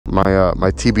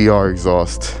my TBR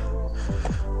exhaust.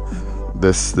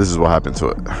 This is what happened to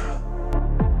it.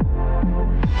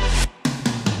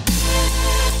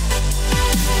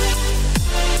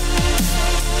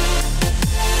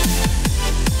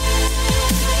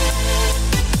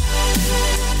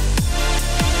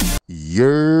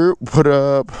 What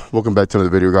up? Welcome back to another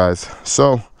video, guys.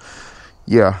 So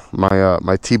yeah, my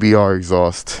TBR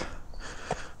exhaust,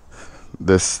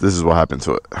 this is what happened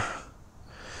to it.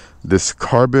 This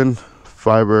carbon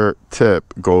fiber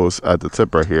tip goes at the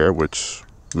tip right here, which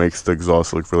makes the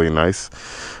exhaust look really nice.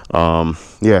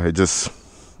 Yeah, it's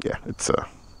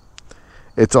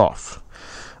off.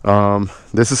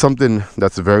 This is something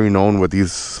that's very known with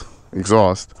these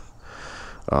exhausts.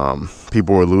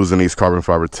 People were losing these carbon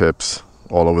fiber tips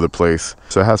all over the place.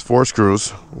 So it has 4 screws,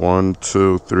 1,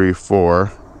 2, 3, 4,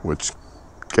 which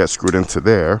get screwed into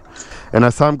there. And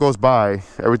as time goes by,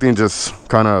 everything just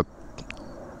kind of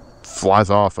flies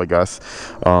off, I guess.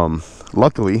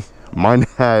 Luckily, mine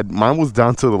was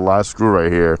down to the last screw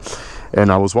right here. And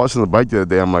I was watching the bike the other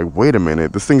day. I'm like, wait a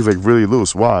minute, this thing's like really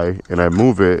loose. Why? And I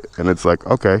move it, and it's like,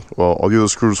 okay, well, all the other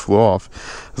screws flew off.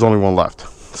 There's only one left.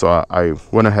 So I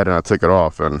went ahead and I took it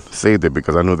off and saved it,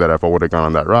 because I knew that if I would have gone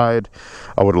on that ride,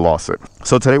 I would have lost it.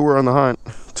 So today we're on the hunt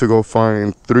to go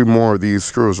find 3 more of these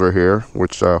screws right here,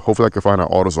 which hopefully I can find an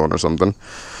AutoZone or something,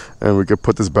 and we could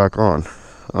put this back on.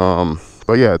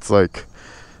 But yeah, it's like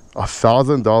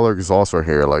 $1,000 exhaust right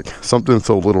here. Like, something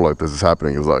so little like this is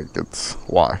happening. It's like, it's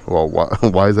why? Well,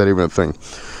 why is that even a thing?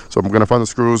 So I'm gonna find the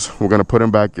screws. We're gonna put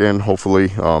them back in. Hopefully,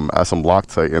 add some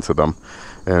Loctite into them,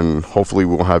 and hopefully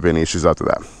we won't have any issues after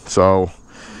that. So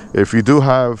if you do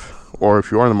have, or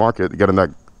if you are in the market getting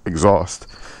that exhaust,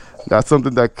 that's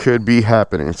something that could be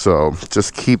happening. So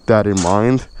just keep that in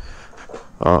mind.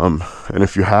 And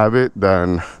if you have it,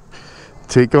 then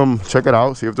take them, check it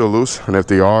out, see if they're loose, and if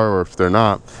they are, or if they're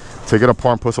not, take it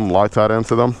apart and put some Loctite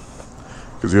into them,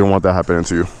 because you don't want that happening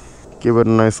to you. Give it a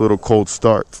nice little cold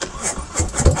start.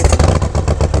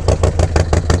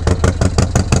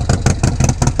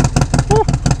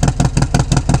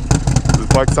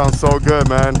 Bike sounds so good,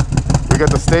 man. We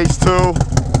got the stage 2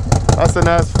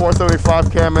 SNS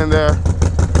 475 cam in there.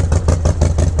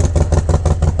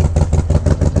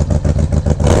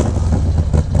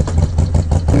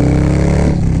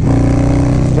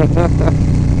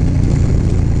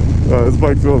 Oh, this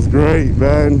bike feels great,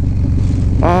 man.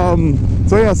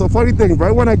 So yeah, so funny thing,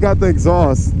 right when I got the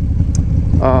exhaust,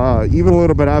 even a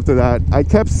little bit after that, I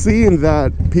kept seeing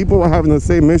that people were having the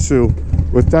same issue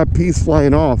with that piece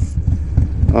flying off.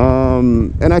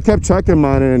 And I kept checking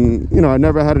mine, and you know, I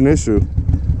never had an issue.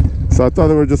 So I thought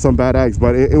they were just some bad eggs,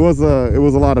 but it was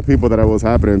a lot of people that it was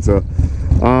happening to.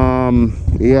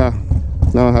 Yeah,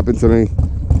 now it happened to me.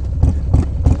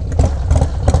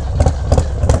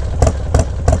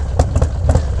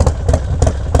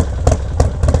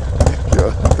 Yo,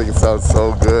 I think it sounds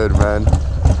so good, man.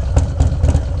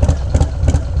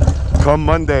 Come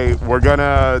Monday, we're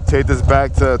gonna take this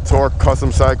back to Torque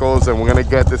Custom Cycles, and we're gonna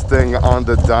get this thing on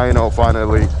the dyno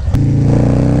finally.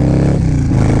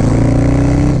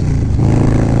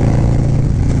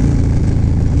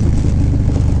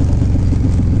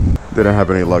 Didn't have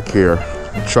any luck here.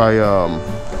 Try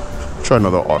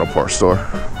another auto parts store.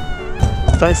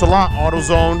 Thanks a lot,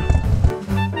 AutoZone.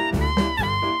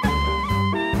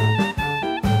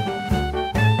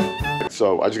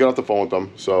 So I just got off the phone with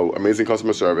them. So amazing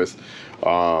customer service.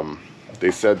 They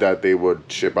said that they would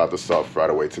ship out the stuff right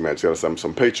away to me. I just gotta send them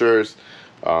some pictures,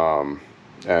 and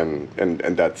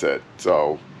that's it.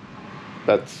 So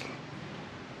that's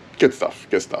good stuff.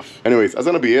 Good stuff. Anyways, that's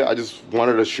gonna be it. I just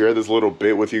wanted to share this little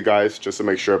bit with you guys, just to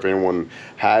make sure if anyone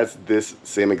has this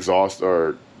same exhaust,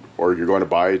 or you're going to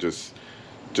buy it, just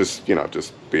you know,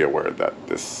 just be aware that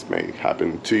this may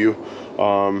happen to you.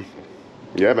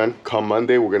 Yeah, man, come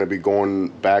Monday, we're gonna be going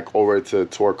back over to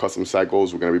Torque Custom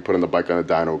Cycles. We're gonna be putting the bike on the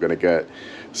dyno. We're gonna get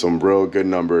some real good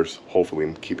numbers. Hopefully,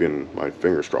 I'm keeping my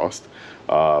fingers crossed.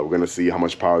 We're gonna see how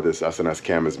much power this SNS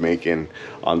cam is making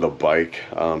on the bike.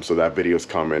 So that video's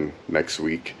coming next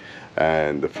week,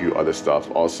 and a few other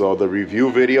stuff. Also, the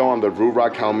review video on the Root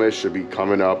Rock helmet should be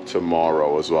coming up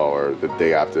tomorrow as well, or the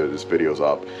day after this video's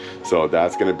up. So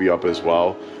that's gonna be up as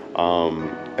well.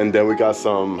 And then we got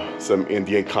some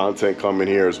Indian content coming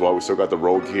here as well. We still got the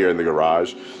Rogue here in the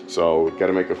garage, so got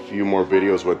to make a few more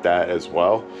videos with that as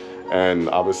well. And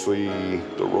obviously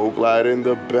the Rogue Glide in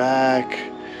the back,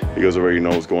 you guys already know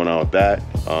what's going on with that.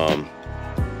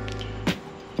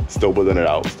 Still building it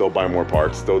out, still buying more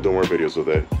parts, still doing more videos with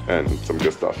it, and some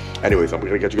good stuff. Anyways, I'm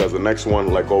gonna catch you guys in the next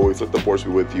one. Like always, let the force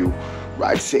be with you.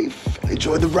 Ride safe,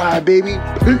 enjoy the ride, baby.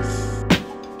 Peace.